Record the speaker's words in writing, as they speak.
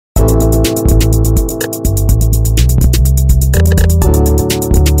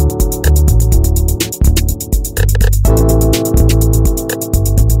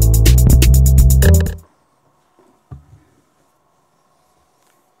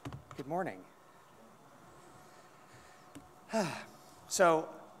Good morning. So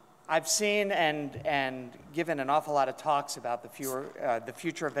I've seen and given an awful lot of talks about the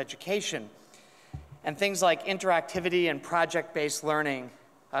future of education, and things like interactivity and project-based learning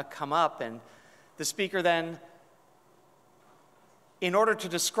come up, and the speaker then, in order to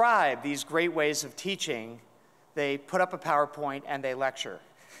describe these great ways of teaching, they put up a PowerPoint and they lecture.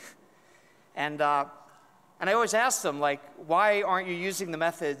 And I always ask them, like, why aren't you using the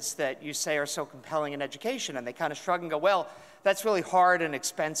methods that you say are so compelling in education? And they kind of shrug and go, well, that's really hard and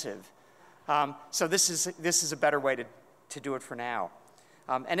expensive. So this is a better way to do it for now.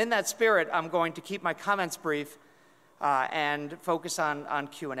 And in that spirit, I'm going to keep my comments brief and focus on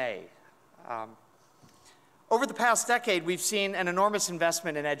Q&A. Over the past decade, we've seen an enormous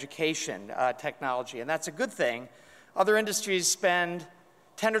investment in education technology, and that's a good thing. Other industries spend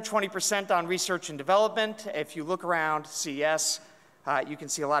 10 or 20% on research and development. If you look around CES, you can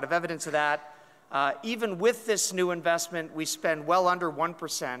see a lot of evidence of that. Even with this new investment, we spend well under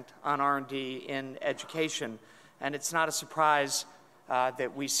 1% on R&D in education, and it's not a surprise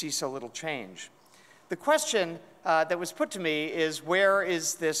that we see so little change. The question that was put to me is, where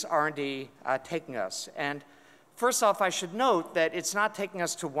is this R&D taking us? And first off, I should note that it's not taking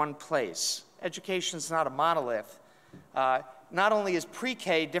us to one place. Education is not a monolith. Not only is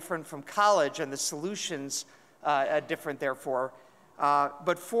pre-K different from college and the solutions different therefore,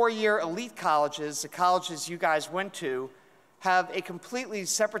 but four-year elite colleges, the colleges you guys went to, have a completely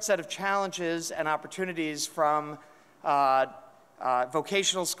separate set of challenges and opportunities from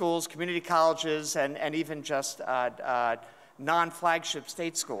vocational schools, community colleges, and even just non-flagship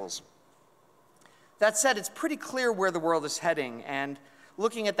state schools. That said, it's pretty clear where the world is heading, and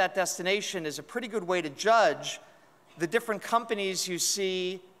looking at that destination is a pretty good way to judge the different companies you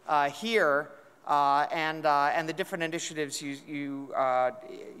see here and the different initiatives you'll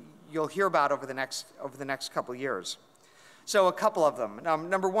hear about over the next couple of years. So a couple of them.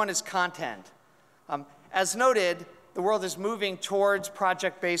 Number one is content. As noted, the world is moving towards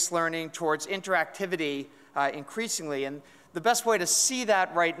project-based learning, towards interactivity increasingly, and the best way to see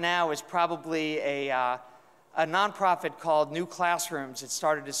that right now is probably a nonprofit called New Classrooms. It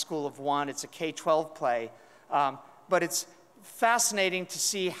started as School of One. It's a K-12 play. But it's fascinating to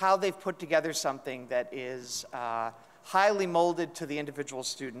see how they've put together something that is highly molded to the individual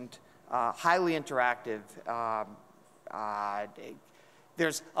student, highly interactive.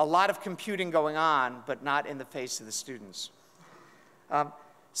 There's a lot of computing going on, but not in the face of the students.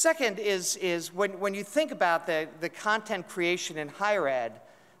 Second is when you think about the content creation in higher ed,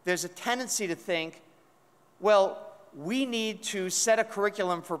 there's a tendency to think, well, we need to set a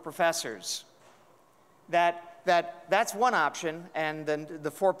curriculum for professors. That's one option, and then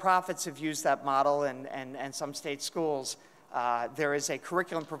the for-profits have used that model, and some state schools. There is a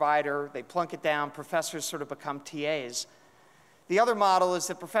curriculum provider, they plunk it down, professors sort of become TAs. The other model is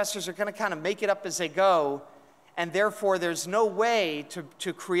that professors are going to kind of make it up as they go, and therefore there's no way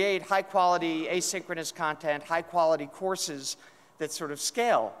to create high-quality asynchronous content, high-quality courses that sort of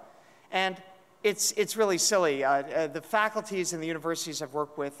scale. And it's really silly. The faculties and the universities I've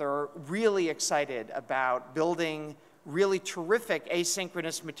worked with are really excited about building really terrific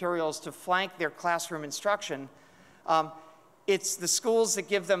asynchronous materials to flank their classroom instruction. It's the schools that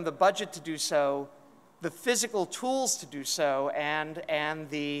give them the budget to do so, the physical tools to do so, and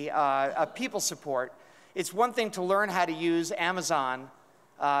the people support. It's one thing to learn how to use Amazon.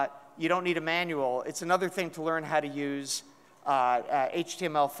 You don't need a manual. It's another thing to learn how to use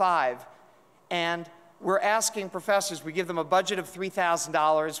HTML5. And we're asking professors, we give them a budget of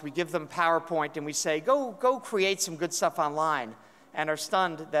 $3,000, we give them PowerPoint, and we say, go create some good stuff online, and are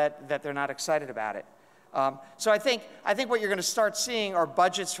stunned that they're not excited about it. So I think what you're going to start seeing are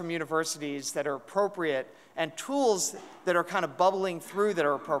budgets from universities that are appropriate, and tools that are kind of bubbling through that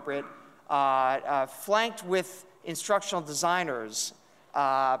are appropriate, flanked with instructional designers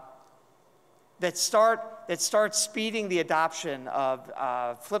that start speeding the adoption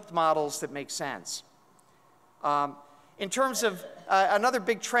of flipped models that make sense. In terms of another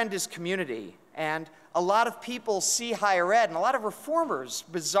big trend is community, and a lot of people see higher ed, and a lot of reformers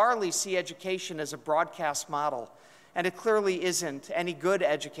bizarrely see education as a broadcast model, and it clearly isn't. Any good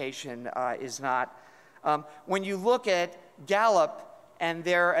education is not. When you look at Gallup and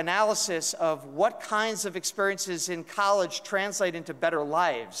their analysis of what kinds of experiences in college translate into better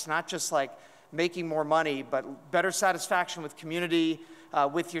lives, not just like making more money, but better satisfaction with community,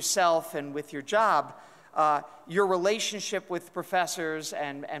 with yourself, and with your job. Your relationship with professors,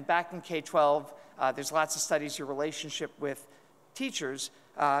 and back in K-12, there's lots of studies, your relationship with teachers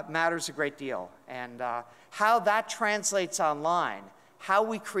matters a great deal. And how that translates online, how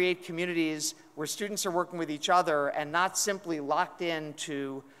we create communities where students are working with each other and not simply locked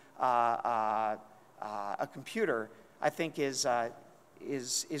into a computer, I think is a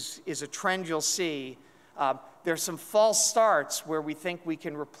trend you'll see. There's some false starts where we think we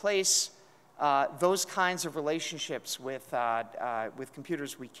can replace those kinds of relationships with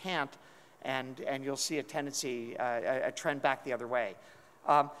computers. We can't, and you'll see a tendency, a trend back the other way.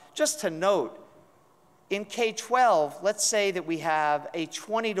 Just to note, in K-12, let's say that we have a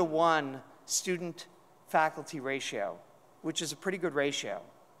 20-to-1 student-faculty ratio, which is a pretty good ratio.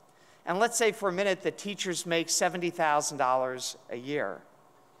 And let's say for a minute that teachers make $70,000 a year,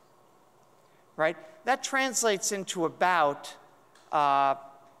 right? That translates into about, let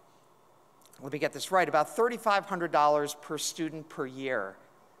me get this right, about $3,500 per student per year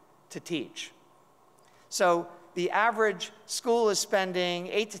to teach. So the average school is spending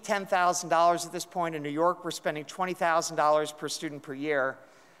 $8,000 to $10,000 at this point. In New York, we're spending $20,000 per student per year.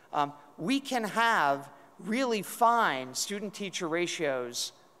 We can have really fine student-teacher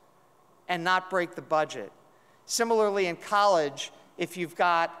ratios and not break the budget. Similarly, in college, if you've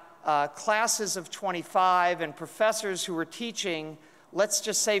got classes of 25 and professors who are teaching, let's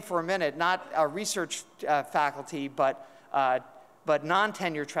just say for a minute, not research faculty, but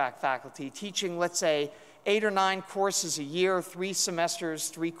non-tenure track faculty, teaching, let's say, 8 or 9 courses a year, 3 semesters,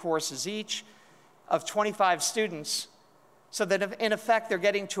 3 courses each, of 25 students, so that in effect they're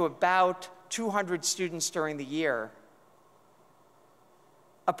getting to about 200 students during the year.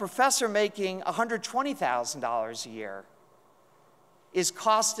 A professor making $120,000 a year is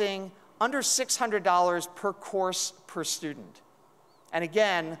costing under $600 per course per student. And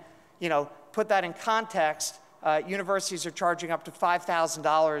again, you know, put that in context, universities are charging up to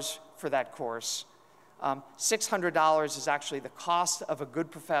 $5,000 for that course. $600 is actually the cost of a good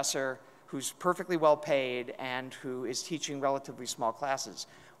professor who's perfectly well paid and who is teaching relatively small classes.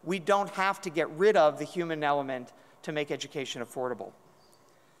 We don't have to get rid of the human element to make education affordable.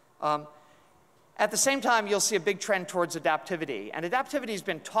 At the same time, you'll see a big trend towards adaptivity. And adaptivity has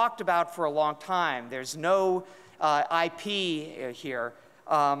been talked about for a long time. There's no IP here.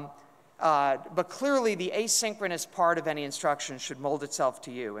 But clearly, the asynchronous part of any instruction should mold itself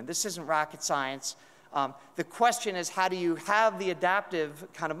to you. And this isn't rocket science. The question is, how do you have the adaptive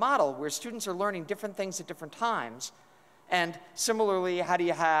kind of model where students are learning different things at different times? And similarly, how do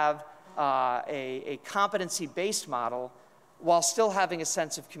you have a competency-based model while still having a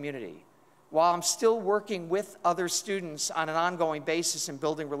sense of community? While I'm still working with other students on an ongoing basis and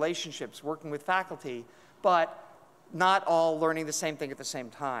building relationships, working with faculty, but not all learning the same thing at the same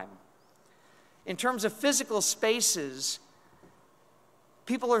time. In terms of physical spaces,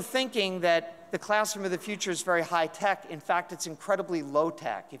 people are thinking that the classroom of the future is very high tech. In fact, it's incredibly low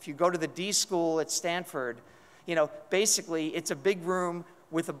tech. If you go to the D School at Stanford, you know, basically it's a big room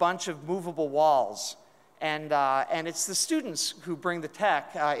with a bunch of movable walls. And it's the students who bring the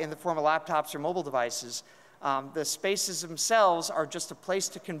tech in the form of laptops or mobile devices. The spaces themselves are just a place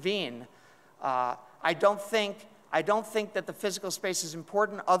to convene. I don't think that the physical space is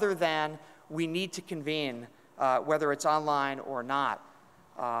important, other than we need to convene, whether it's online or not.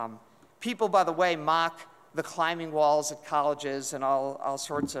 People, by the way, mock the climbing walls at colleges and all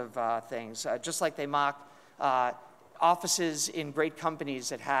sorts of things, just like they mock offices in great companies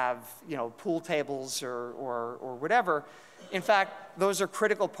that have, you know, pool tables or whatever. In fact, those are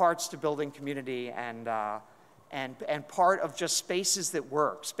critical parts to building community and part of just spaces that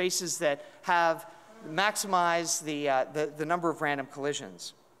work, spaces that have maximize the number of random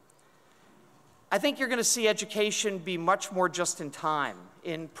collisions. I think you're going to see education be much more just in time.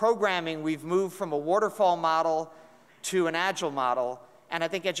 In programming, we've moved from a waterfall model to an agile model, and I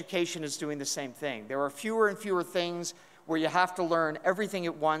think education is doing the same thing. There are fewer and fewer things where you have to learn everything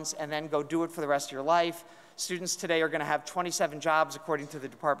at once and then go do it for the rest of your life. Students today are going to have 27 jobs according to the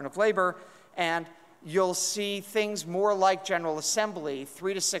Department of Labor, and you'll see things more like General Assembly,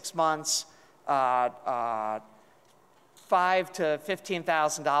 3 to 6 months, $5,000 to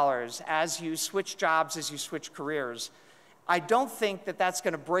 $15,000 as you switch jobs, as you switch careers. I don't think that that's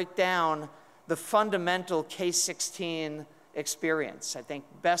going to break down the fundamental K-16 experience. I think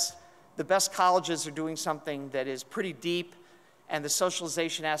the best colleges are doing something that is pretty deep, and the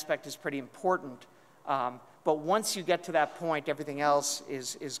socialization aspect is pretty important. But once you get to that point, everything else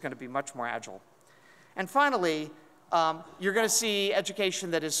is going to be much more agile. And finally, you're going to see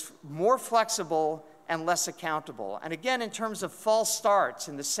education that is more flexible and less accountable. And again, in terms of false starts,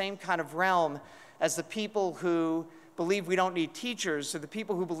 in the same kind of realm as the people who believe we don't need teachers, or the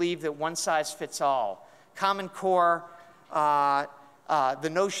people who believe that one size fits all. Common Core, the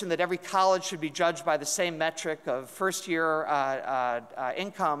notion that every college should be judged by the same metric of first-year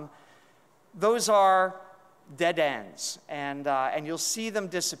income, those are dead ends, and you'll see them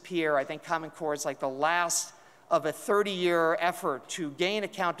disappear. I think Common Core is like the last of a 30-year effort to gain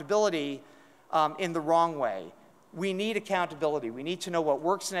accountability in the wrong way. We need accountability. We need to know what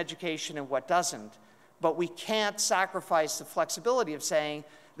works in education and what doesn't, but we can't sacrifice the flexibility of saying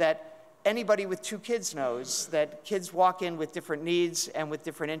that anybody with 2 kids knows that kids walk in with different needs and with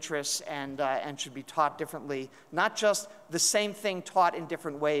different interests and should be taught differently, not just the same thing taught in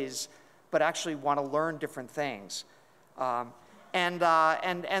different ways, but actually want to learn different things. And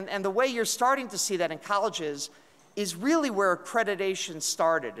the way you're starting to see that in colleges is really where accreditation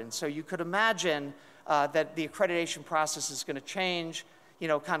started. And so you could imagine that the accreditation process is going to change,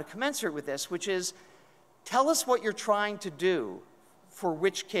 kind of commensurate with this, which is tell us what you're trying to do for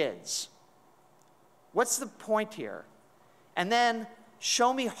which kids. What's the point here? And then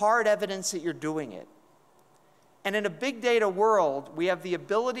show me hard evidence that you're doing it. And in a big data world, we have the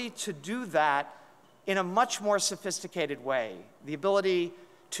ability to do that in a much more sophisticated way. The ability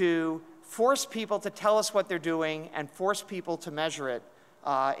to force people to tell us what they're doing and force people to measure it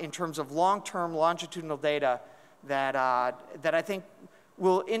in terms of long-term longitudinal data that I think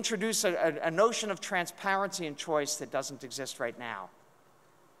will introduce a notion of transparency and choice that doesn't exist right now.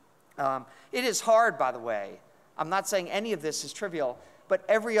 It is hard, by the way. I'm not saying any of this is trivial, but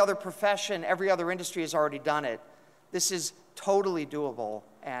every other profession, every other industry has already done it. This is totally doable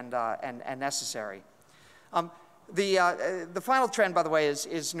and necessary. The final trend, by the way, is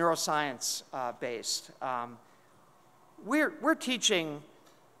neuroscience based. We're teaching,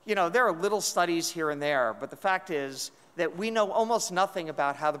 there are little studies here and there, but the fact is that we know almost nothing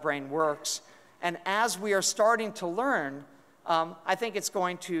about how the brain works. And as we are starting to learn, I think it's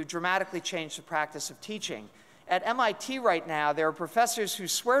going to dramatically change the practice of teaching. At MIT right now, there are professors who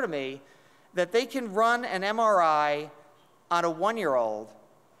swear to me that they can run an MRI on a 1-year-old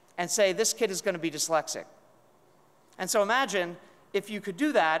and say, this kid is going to be dyslexic. And so imagine if you could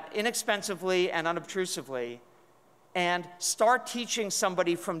do that inexpensively and unobtrusively and start teaching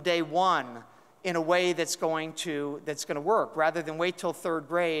somebody from day 1 in a way that's going to work, rather than wait till 3rd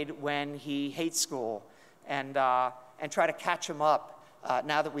grade when he hates school and try to catch him up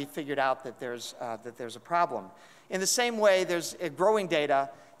now that we've figured out that there's a problem. In the same way, there's growing data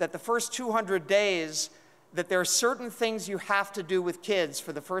that the first 200 days, that there are certain things you have to do with kids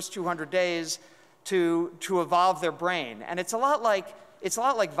for the first 200 days to evolve their brain. And it's a lot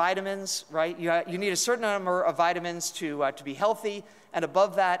like vitamins, right? You need a certain number of vitamins to be healthy, and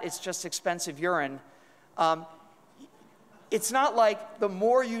above that, it's just expensive urine. It's not like the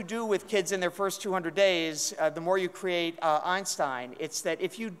more you do with kids in their first 200 days, the more you create Einstein. It's that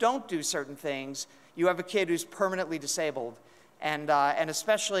if you don't do certain things, you have a kid who's permanently disabled. And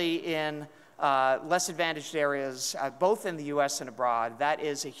especially in less advantaged areas, both in the US and abroad, that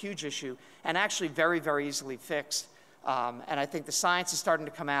is a huge issue and actually very, very easily fixed. And I think the science is starting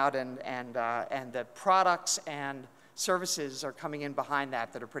to come out, and the products and services are coming in behind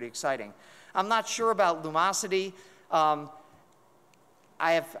that are pretty exciting. I'm not sure about lumosity.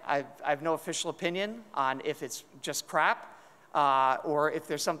 I have no official opinion on if it's just crap or if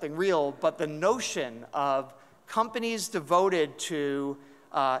there's something real, but the notion of companies devoted to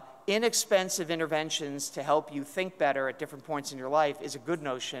inexpensive interventions to help you think better at different points in your life is a good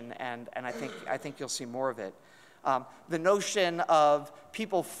notion, and I think you'll see more of it. The notion of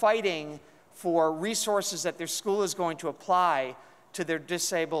people fighting for resources that their school is going to apply to their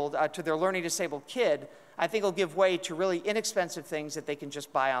learning disabled kid, I think will give way to really inexpensive things that they can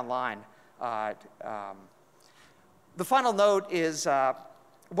just buy online. The final note is,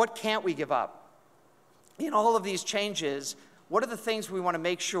 what can't we give up? In all of these changes, what are the things we want to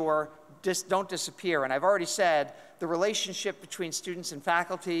make sure don't disappear? And I've already said the relationship between students and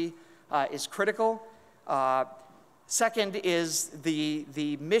faculty is critical. Second is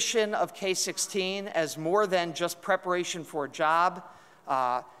the mission of K-16 as more than just preparation for a job.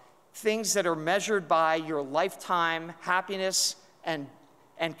 Things that are measured by your lifetime happiness and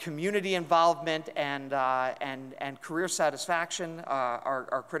community involvement and career satisfaction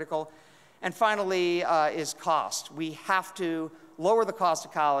are critical. And finally is cost. We have to lower the cost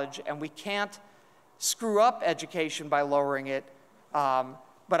of college, and we can't screw up education by lowering it.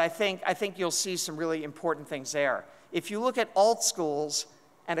 But I think you'll see some really important things there. If you look at alt schools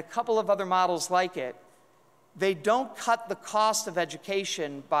and a couple of other models like it, they don't cut the cost of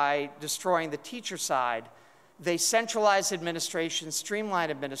education by destroying the teacher side. They centralize administration, streamline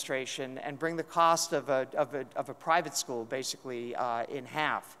administration, and bring the cost of a private school basically in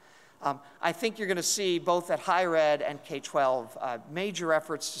half. I think you're going to see both at higher ed and K-12 major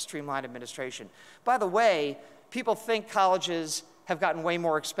efforts to streamline administration. By the way, people think colleges have gotten way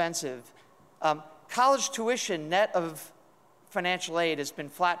more expensive. College tuition net of financial aid has been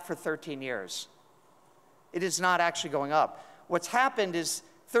flat for 13 years. It is not actually going up. What's happened is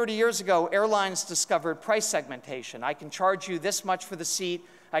 30 years ago, airlines discovered price segmentation. I can charge you this much for the seat.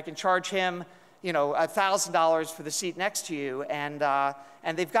 I can charge him, you know, $1,000 for the seat next to you, and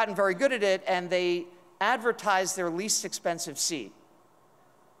they've gotten very good at it, and they advertise their least expensive seat.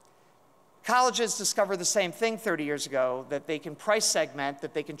 Colleges discovered the same thing 30 years ago, that they can price segment,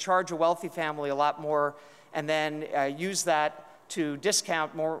 that they can charge a wealthy family a lot more, and then use that to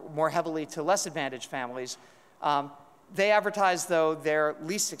discount more heavily to less advantaged families. They advertise, though, their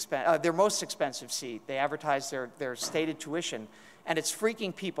most expensive seat. They advertise their stated tuition, and it's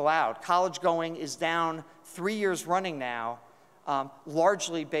freaking people out. College going is down 3 years running now,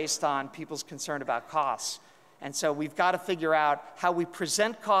 largely based on people's concern about costs. And so we've got to figure out how we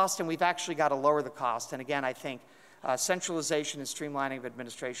present cost, and we've actually got to lower the cost. And again, I think centralization and streamlining of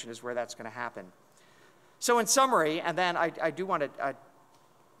administration is where that's going to happen. So in summary, and then I do want to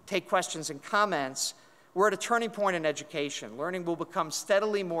take questions and comments, we're at a turning point in education. Learning will become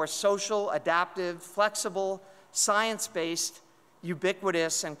steadily more social, adaptive, flexible, science-based,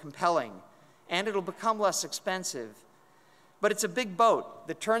 ubiquitous, and compelling. And it'll become less expensive. But it's a big boat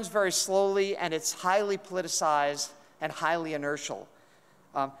that turns very slowly, and it's highly politicized and highly inertial.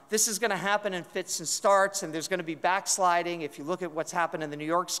 This is going to happen in fits and starts, and there's going to be backsliding. If you look at what's happened in the New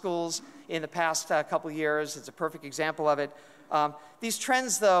York schools in the past couple of years, it's a perfect example of it. These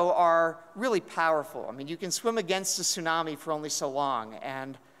trends, though, are really powerful. I mean, you can swim against a tsunami for only so long,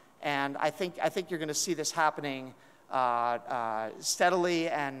 and I think you're going to see this happening steadily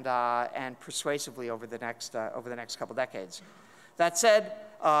and persuasively over the next couple decades. That said,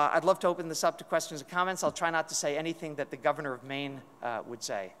 I'd love to open this up to questions and comments. I'll try not to say anything that the governor of Maine would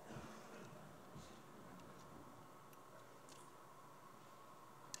say.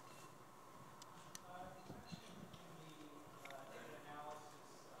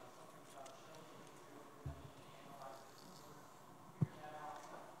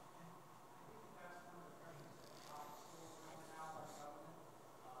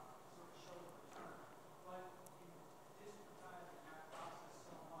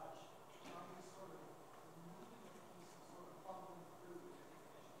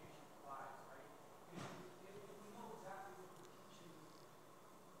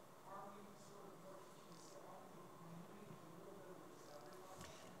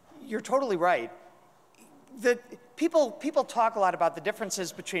 You're totally right. People talk a lot about the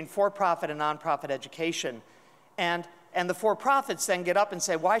differences between for-profit and nonprofit education, and the for-profits then get up and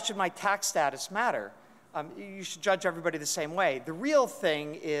say, why should my tax status matter? You should judge everybody the same way. The real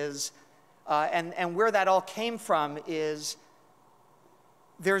thing is, and where that all came from is,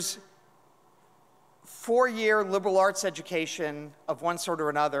 there's 4-year liberal arts education of one sort or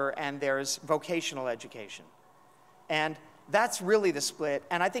another, and there's vocational education. And that's really the split,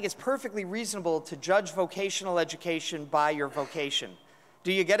 and I think it's perfectly reasonable to judge vocational education by your vocation.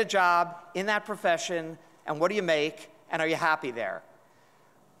 Do you get a job in that profession, and what do you make, and are you happy there?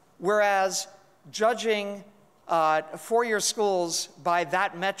 Whereas judging 4-year schools by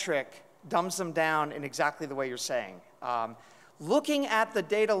that metric dumbs them down in exactly the way you're saying. Looking at the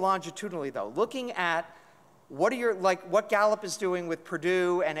data longitudinally, though, looking at what Gallup is doing with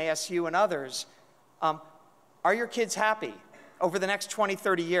Purdue and ASU and others, are your kids happy over the next 20,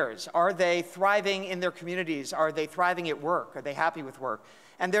 30 years? Are they thriving in their communities? Are they thriving at work? Are they happy with work?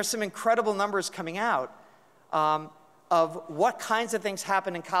 And there's some incredible numbers coming out of what kinds of things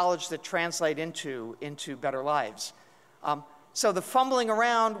happen in college that translate into better lives. So the fumbling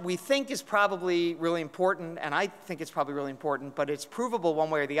around we think is probably really important, and I think it's probably really important, but it's provable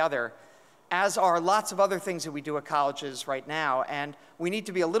one way or the other, as are lots of other things that we do at colleges right now. And we need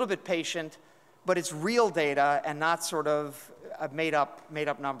to be a little bit patient, but it's real data and not sort of made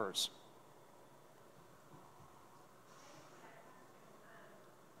up numbers.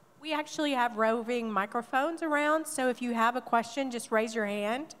 We actually have roving microphones around, so if you have a question, just raise your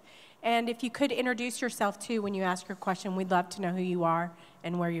hand. And if you could introduce yourself too when you ask your question, we'd love to know who you are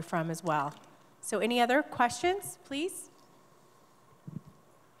and where you're from as well. So any other questions, please?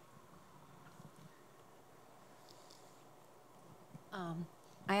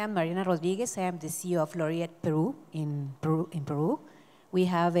 I am Marina Rodriguez. I am the CEO of Laureate Peru in Peru. We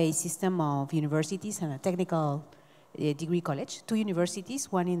have a system of universities and a technical degree college, 2 universities,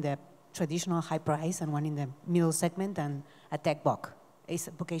 one in the traditional high price and one in the middle segment, and a tech BOC,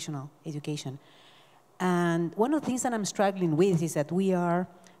 vocational education. And one of the things that I'm struggling with is that we are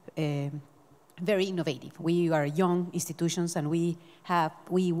very innovative. We are young institutions, and we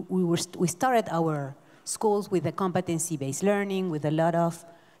started our schools with a competency-based learning, with a lot of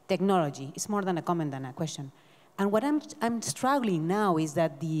technology. It's more than a comment than a question. And what I'm struggling now is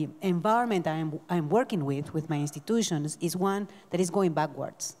that the environment I'm working with my institutions is one that is going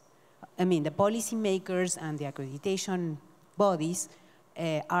backwards. I mean, the policymakers and the accreditation bodies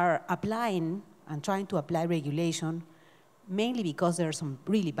are applying and trying to apply regulation mainly because there are some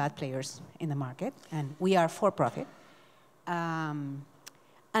really bad players in the market, and we are for-profit. And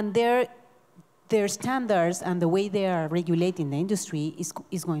their standards and the way they are regulating the industry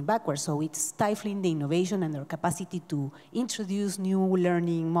is going backwards. So it's stifling the innovation and their capacity to introduce new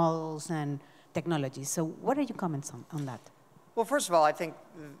learning models and technologies. So what are your comments on that? Well, first of all, I think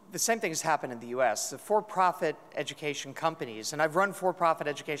the same thing has happened in the US. The for-profit education companies, and I've run for-profit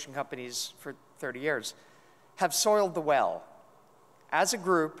education companies for 30 years, have soiled the well. As a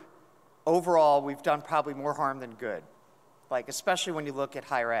group, overall, we've done probably more harm than good, like especially when you look at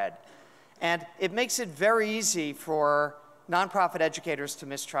higher ed. And it makes it very easy for nonprofit educators to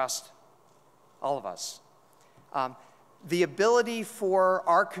mistrust all of us. The ability for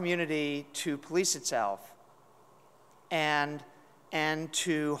our community to police itself and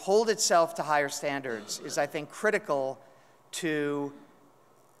to hold itself to higher standards is, I think, critical to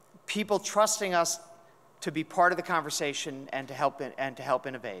people trusting us to be part of the conversation and to help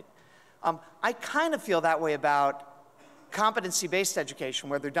innovate. I kind of feel that way about competency-based education,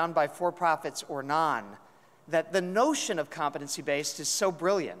 whether done by for-profits or non, that the notion of competency-based is so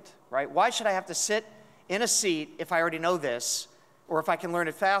brilliant, right? Why should I have to sit in a seat if I already know this, or if I can learn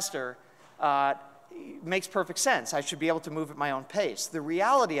it faster? It makes perfect sense. I should be able to move at my own pace. The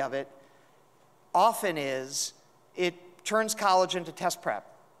reality of it often is it turns college into test prep,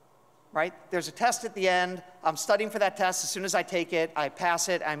 right? There's a test at the end. I'm studying for that test. As soon as I take it, I pass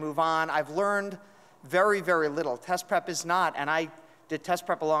it, I move on. I've learned very, very little. Test prep is not, and I did test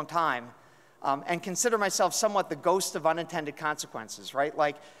prep a long time, and consider myself somewhat the ghost of unintended consequences, right?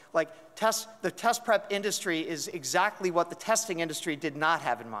 The test prep industry is exactly what the testing industry did not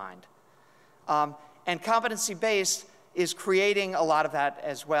have in mind. And competency-based is creating a lot of that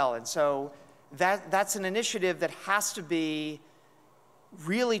as well. And so that's an initiative that has to be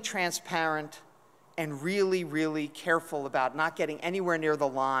really transparent and really, really careful about not getting anywhere near the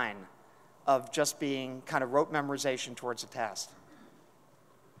line of just being kind of rote memorization towards a test.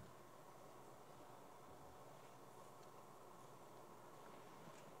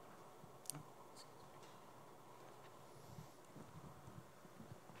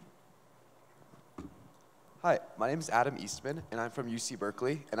 Hi, my name is Adam Eastman, and I'm from UC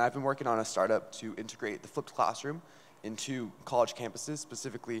Berkeley, and I've been working on a startup to integrate the flipped classroom into college campuses,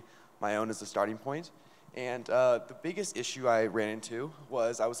 specifically my own as a starting point. And the biggest issue I ran into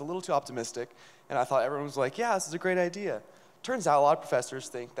was I was a little too optimistic, and I thought everyone was like, yeah, this is a great idea. Turns out a lot of professors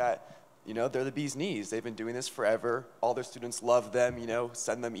think that, you know, they're the bee's knees. They've been doing this forever. All their students love them, you know,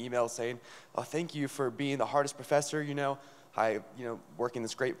 send them emails saying, oh, thank you for being the hardest professor, you know, I work in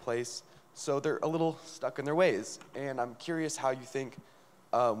this great place. So they're a little stuck in their ways. And I'm curious how you think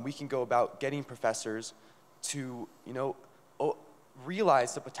we can go about getting professors to,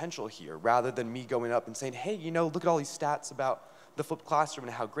 realize the potential here, rather than me going up and saying, hey, look at all these stats about the flipped classroom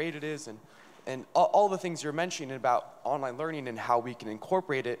and how great it is, and all the things you're mentioning about online learning and how we can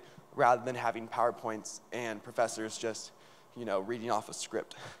incorporate it, rather than having PowerPoints and professors just, reading off a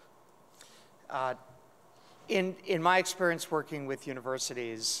script. In my experience working with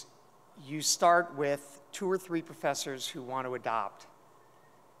universities, you start with 2 or 3 professors who want to adopt,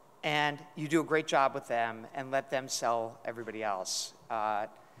 and you do a great job with them and let them sell everybody else.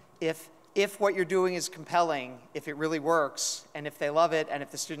 If what you're doing is compelling, if it really works, and if they love it, and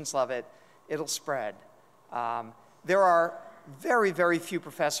if the students love it, it'll spread. There are very, very few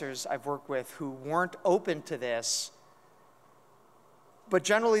professors I've worked with who weren't open to this, but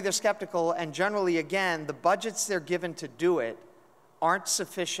generally they're skeptical, and generally, again, the budgets they're given to do it aren't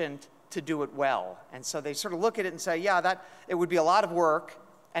sufficient to do it well. And so they sort of look at it and say, yeah, it would be a lot of work,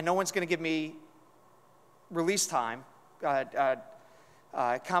 and no one's going to give me release time,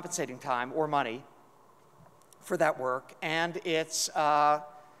 compensating time or money for that work, and it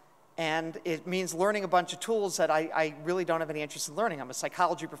means learning a bunch of tools that I really don't have any interest in learning. I'm a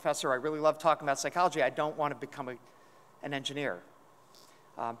psychology professor. I really love talking about psychology. I don't want to become an engineer.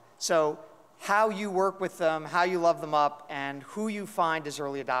 So how you work with them, how you love them up, and who you find as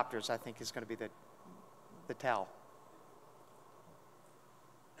early adopters, I think, is going to be the tell.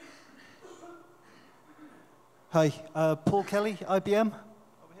 Hi, Paul Kelly, IBM. Over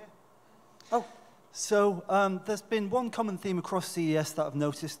here. Oh. So there's been one common theme across CES that I've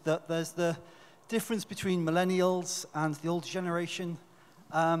noticed, that there's the difference between millennials and the older generation.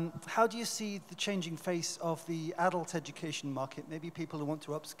 How do you see the changing face of the adult education market? Maybe people who want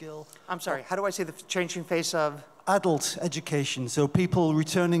to upskill. I'm sorry, how do I see the changing face of? Adult education, so people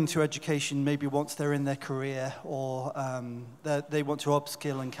returning to education maybe once they're in their career, or they want to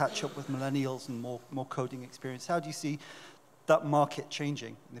upskill and catch up with millennials and more coding experience. How do you see that market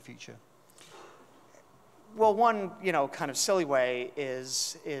changing in the future? Well, one, kind of silly way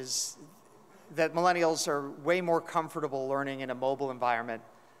is that millennials are way more comfortable learning in a mobile environment.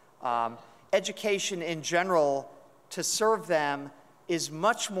 Education in general, to serve them, is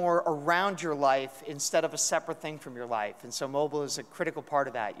much more around your life instead of a separate thing from your life. And so mobile is a critical part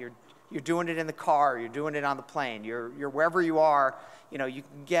of that. You're doing it in the car, you're doing it on the plane, you're wherever you are, you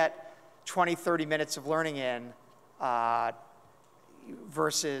can get 20, 30 minutes of learning in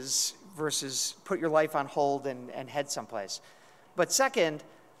versus put your life on hold and head someplace. But second,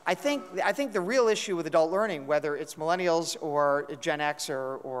 I think the real issue with adult learning, whether it's millennials or Gen X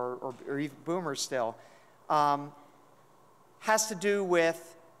or even boomers still, has to do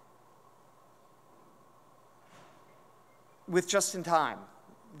with just in time.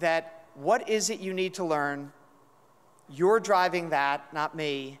 That what is it you need to learn? You're driving that, not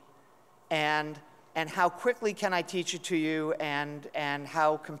me. And how quickly can I teach it to you, and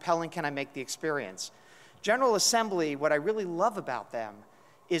how compelling can I make the experience? General Assembly, what I really love about them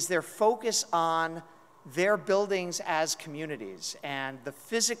is their focus on their buildings as communities and the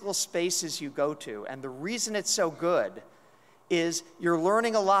physical spaces you go to. And the reason it's so good is you're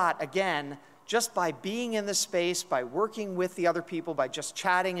learning a lot, again, just by being in the space, by working with the other people, by just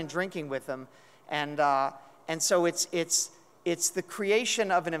chatting and drinking with them. And so it's the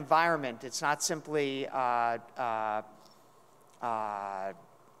creation of an environment. It's not simply a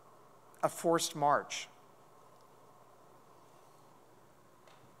forced march.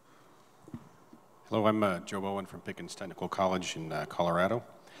 Hello, I'm Joe Bowen from Pickens Technical College in Colorado.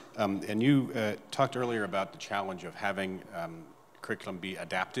 And you talked earlier about the challenge of having curriculum be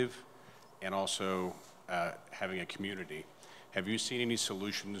adaptive and also having a community. Have you seen any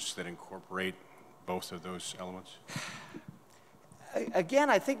solutions that incorporate both of those elements? Again,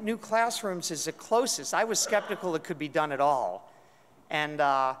 I think new classrooms is the closest. I was skeptical it could be done at all. And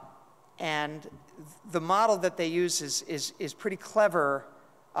the model that they use is pretty clever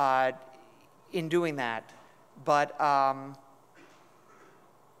in doing that. But I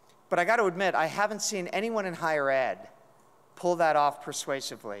got to admit, I haven't seen anyone in higher ed pull that off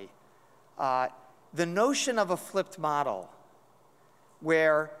persuasively. The notion of a flipped model,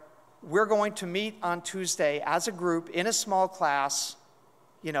 where we're going to meet on Tuesday as a group in a small class,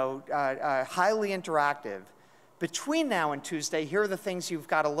 highly interactive. Between now and Tuesday, here are the things you've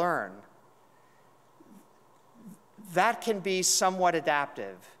got to learn. That can be somewhat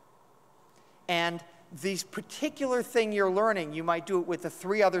adaptive. And the particular thing you're learning, you might do it with the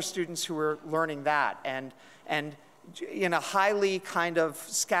 3 other students who are learning that. And in a highly kind of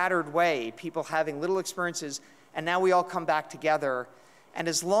scattered way, people having little experiences, and now we all come back together. And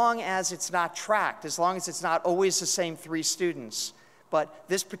as long as it's not tracked, as long as it's not always the same 3 students, but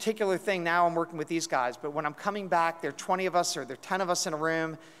this particular thing, now I'm working with these guys, but when I'm coming back, there are 20 of us or there are 10 of us in a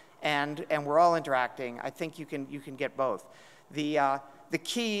room, and we're all interacting, I think you can get both. The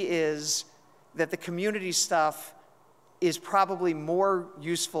key is that the community stuff is probably more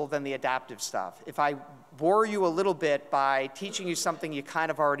useful than the adaptive stuff. If I bore you a little bit by teaching you something you kind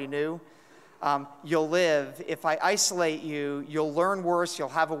of already knew, you'll live. If I isolate you, you'll learn worse, you'll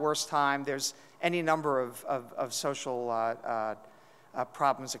have a worse time. There's any number of social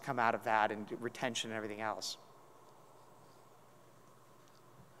problems that come out of that, and retention and everything else.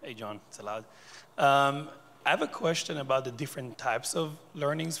 Hey, John, it's Alad. I have a question about the different types of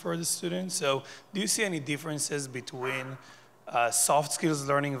learnings for the students. So do you see any differences between soft skills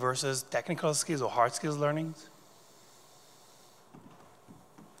learning versus technical skills or hard skills learning?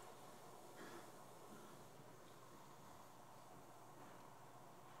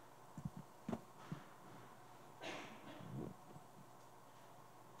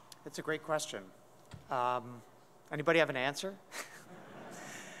 It's a great question. Anybody have an answer?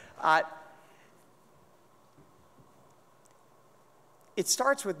 It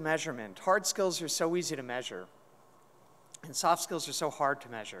starts with measurement. Hard skills are so easy to measure, and soft skills are so hard to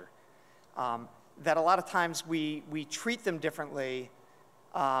measure, that a lot of times we treat them differently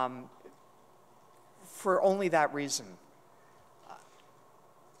for only that reason.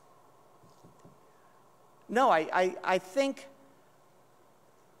 No, I think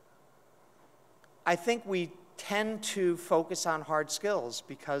we tend to focus on hard skills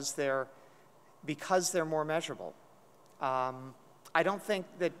because they're because they're more measurable. I don't think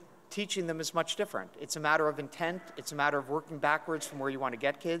that teaching them is much different. It's a matter of intent. It's a matter of working backwards from where you want to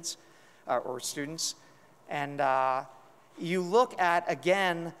get kids or students. And you look at,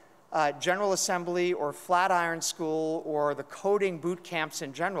 again, General Assembly or Flatiron School or the coding boot camps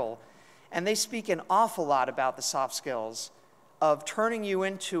in general, and they speak an awful lot about the soft skills of turning you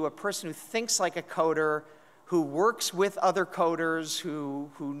into a person who thinks like a coder, who works with other coders, who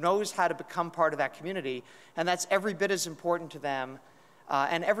knows how to become part of that community, and that's every bit as important to them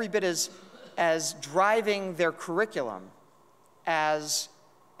and every bit as driving their curriculum as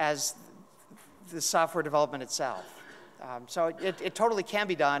the software development itself. So it totally can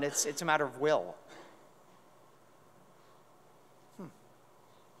be done. It's a matter of will.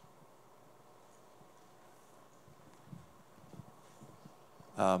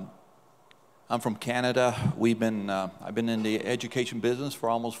 I'm from Canada. I've been in the education business for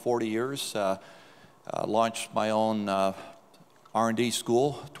almost 40 years. Launched my own R&D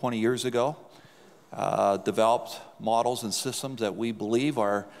school 20 years ago. Developed models and systems that we believe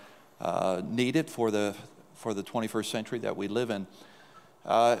are needed for the 21st century that we live in.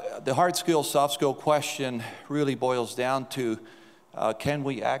 The hard skill, soft skill question really boils down to can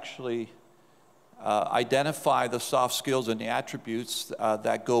we actually identify the soft skills and the attributes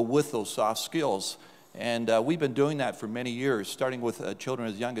that go with those soft skills. And we've been doing that for many years, starting with children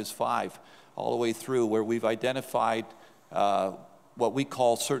as young as 5, all the way through, where we've identified what we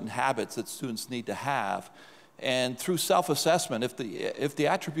call certain habits that students need to have. And through self-assessment, if the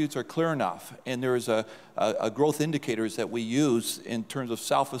attributes are clear enough, and there's a growth indicators that we use in terms of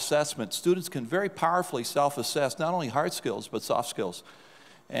self-assessment, students can very powerfully self-assess not only hard skills, but soft skills.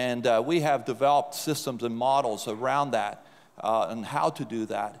 And we have developed systems and models around that and how to do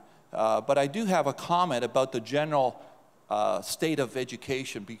that. But I do have a comment about the general state of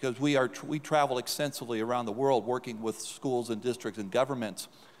education, because we travel extensively around the world working with schools and districts and governments.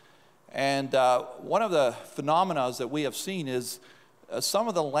 And one of the phenomena that we have seen is some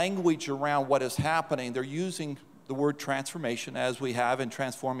of the language around what is happening. They're using the word transformation, as we have in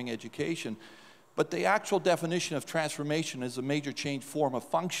Transforming Education. But the actual definition of transformation is a major change, form, of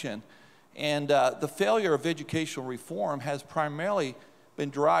function. And the failure of educational reform has primarily been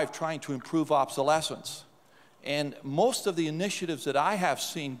derived trying to improve obsolescence. And most of the initiatives that I have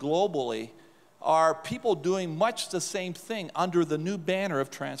seen globally are people doing much the same thing under the new banner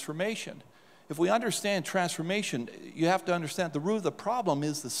of transformation. If we understand transformation, you have to understand the root of the problem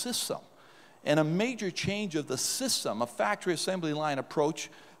is the system. And a major change of the system, a factory assembly line approach,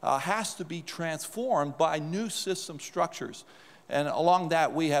 has to be transformed by new system structures. And along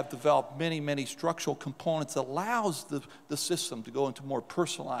that, we have developed many, many structural components that allows the system to go into more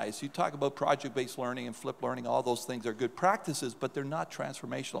personalized. You talk about project-based learning and flipped learning, all those things are good practices, but they're not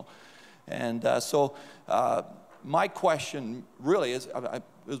transformational. And so my question really is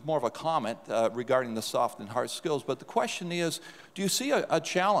more of a comment regarding the soft and hard skills, but the question is, do you see a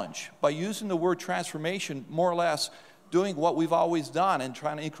challenge by using the word transformation, more or less doing what we've always done and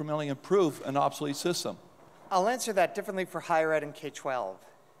trying to incrementally improve an obsolete system? I'll answer that differently for higher ed and K-12.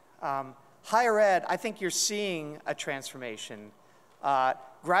 Higher ed, I think you're seeing a transformation.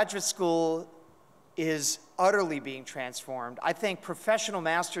 Graduate school is utterly being transformed. I think professional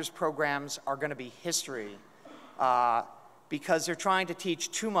master's programs are going to be history because they're trying to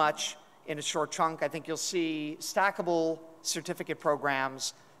teach too much in a short chunk. I think you'll see stackable certificate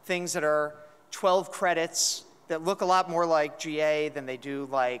programs, things that are 12 credits that look a lot more like GA than they do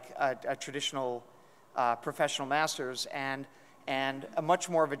like a traditional professional master's, and a much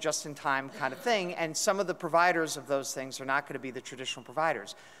more of a just-in-time kind of thing. And some of the providers of those things are not going to be the traditional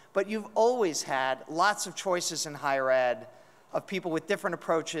providers. But you've always had lots of choices in higher ed of people with different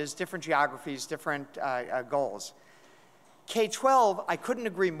approaches, different geographies, different goals. K-12, I couldn't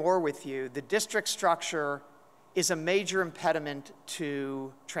agree more with you. The district structure is a major impediment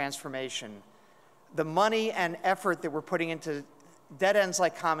to transformation. The money and effort that we're putting into dead ends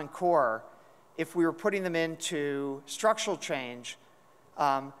like Common Core, if we were putting them into structural change,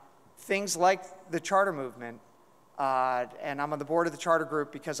 things like the charter movement, and I'm on the board of the charter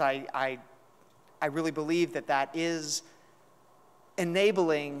group because I really believe that that is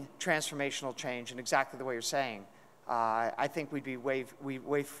enabling transformational change in exactly the way you're saying. I think we'd be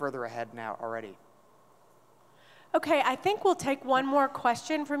way further ahead now already. Okay, I think we'll take one more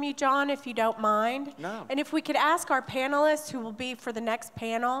question from you, John, if you don't mind. No. And if we could ask our panelists who will be for the next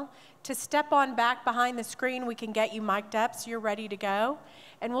panel to step on back behind the screen, we can get you mic'd up so you're ready to go.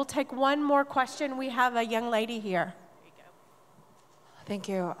 And we'll take one more question. We have a young lady here. There you go. Thank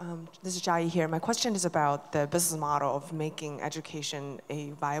you. This is Jia here. My question is about the business model of making education a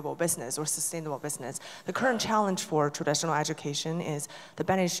viable business or sustainable business. The current challenge for traditional education is the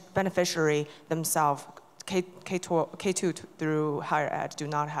beneficiary themselves, K2 through higher ed, do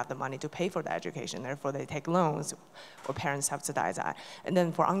not have the money to pay for the education. Therefore, they take loans, or parents subsidize that. And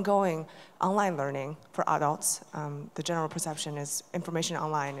then for ongoing online learning for adults, the general perception is information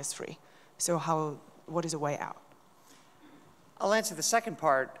online is free. So what is the way out? I'll answer the second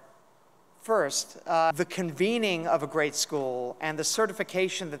part first. The convening of a great school and the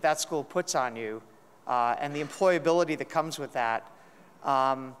certification that that school puts on you and the employability that comes with that,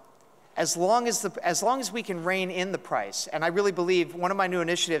 as long as we can rein in the price, and I really believe one of my new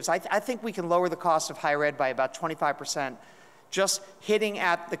initiatives, I think we can lower the cost of higher ed by about 25%, just hitting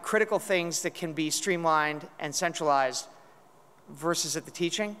at the critical things that can be streamlined and centralized versus at the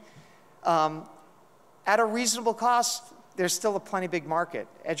teaching. At a reasonable cost, there's still a plenty big market.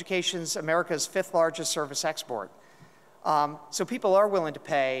 Education's America's 5th largest service export. So people are willing to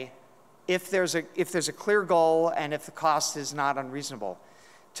pay if there's a clear goal and if the cost is not unreasonable.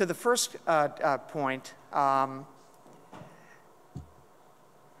 To the first point,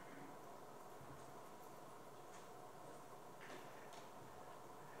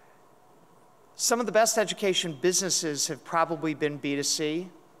 some of the best education businesses have probably been B2C.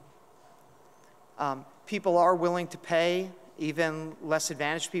 People are willing to pay, even less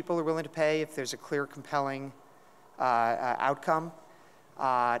advantaged people are willing to pay if there's a clear, compelling outcome.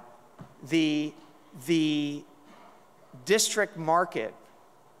 The district market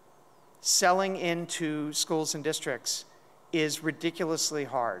selling into schools and districts is ridiculously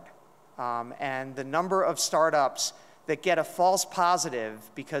hard. And the number of startups that get a false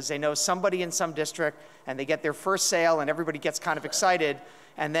positive because they know somebody in some district and they get their first sale and everybody gets kind of excited,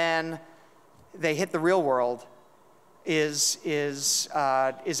 and then they hit the real world is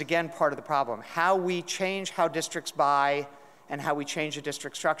again part of the problem. How we change how districts buy and how we change the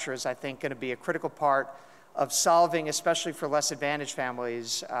district structure is, I think, going to be a critical part of solving, especially for less advantaged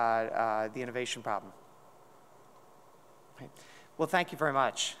families, the innovation problem. Okay. Well, thank you very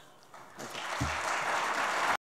much. Thank you.